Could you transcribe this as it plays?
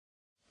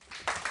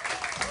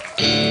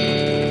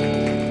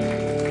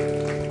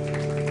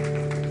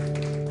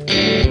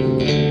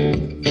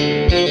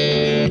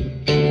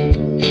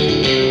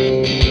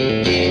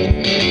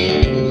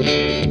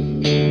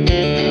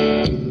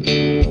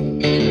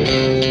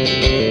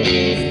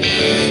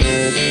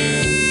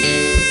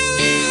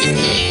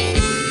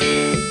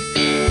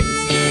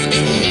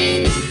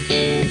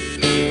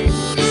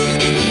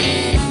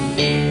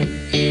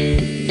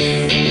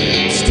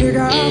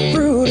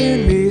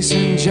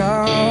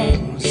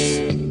Jaws,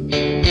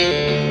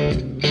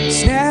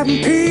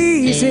 snapping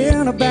peas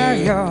in the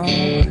backyard.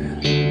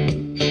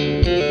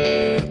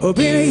 I've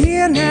been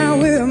here now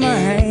with my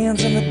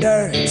hands in the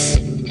dirt.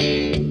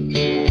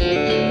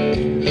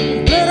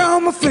 Blood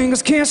on my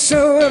fingers, can't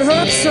show it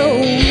hurts, so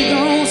we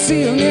gon'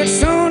 see the next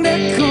song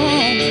that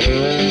comes.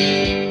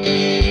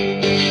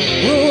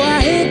 Oh,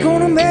 I ain't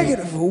gonna make it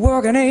if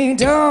working ain't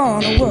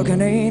done.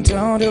 Working ain't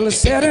done till the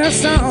setting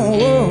sun.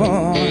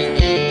 Oh.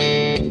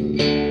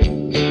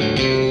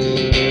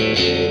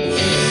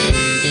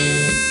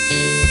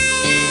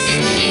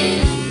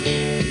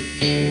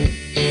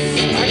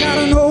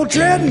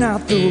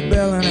 Dreadnought through a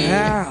bell and a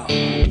howl.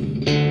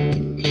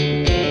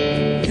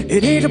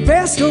 It ain't the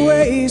best of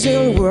ways,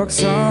 it'll work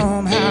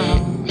somehow.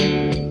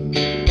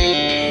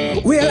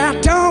 Well, I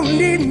don't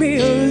need me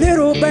a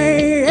little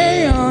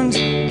band,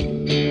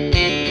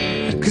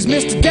 'cause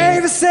Mr.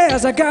 Davis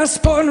says I got a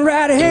sporting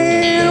right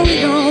hand. We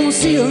gon'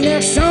 see the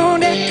next song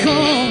that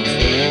comes.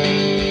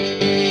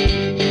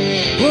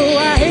 Well,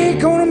 I ain't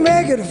gonna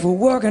make it if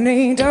working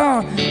ain't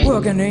done.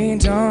 Working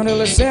ain't done till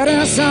the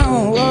setting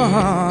sun.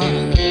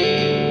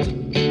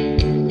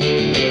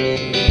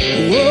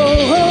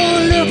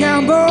 Whoa, look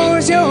out,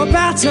 boys, you're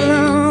about to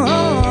learn.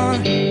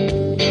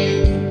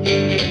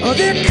 Oh,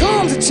 there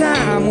comes a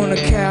time when the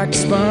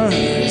cactus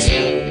burns.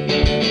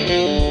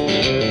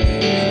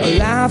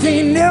 Life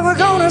ain't never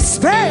gonna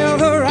spare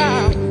the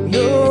ride,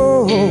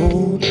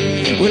 no.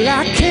 Well,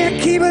 I can't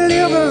keep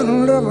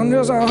living, living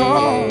is a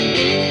hard.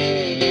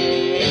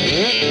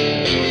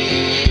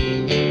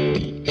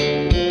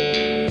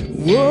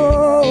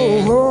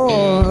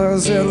 Whoa, I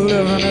said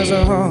living is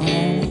a hard.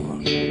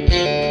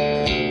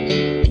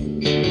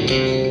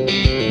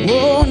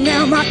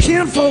 My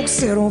kinfolk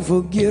said, don't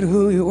forget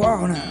who you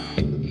are now.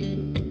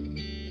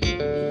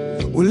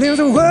 Well, there's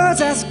the words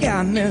that's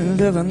got me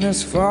living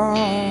this far.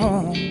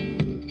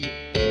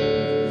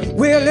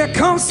 Well, there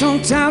comes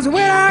sometimes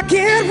when I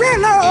get real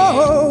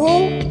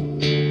low.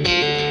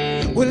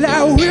 Well,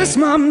 I wish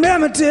my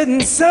memory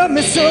didn't serve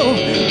me so.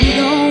 We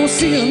gon'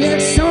 see the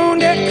next song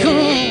that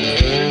comes.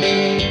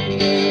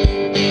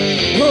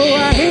 Oh,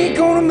 I ain't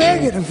gonna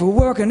make it if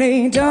working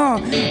ain't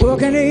done.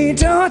 Working ain't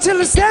done till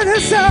the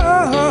setting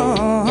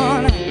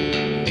sun.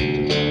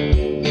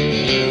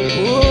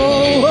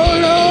 Oh,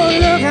 Lord,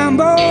 look out,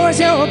 boys,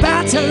 you're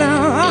about to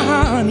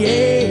learn,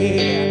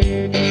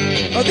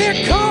 yeah. Oh, there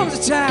comes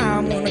a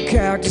time when the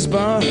cactus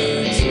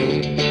burns.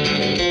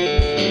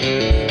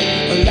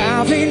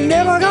 Life ain't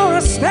never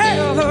gonna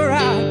spare the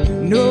ride,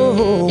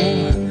 no.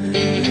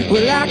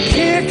 Well, I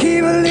can't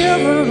keep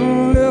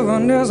living,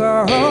 living as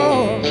a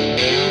whole.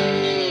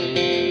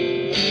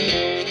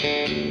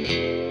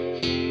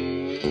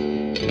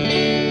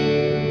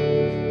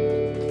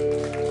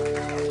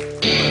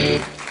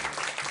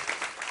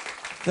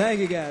 Thank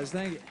you, guys.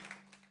 Thank you.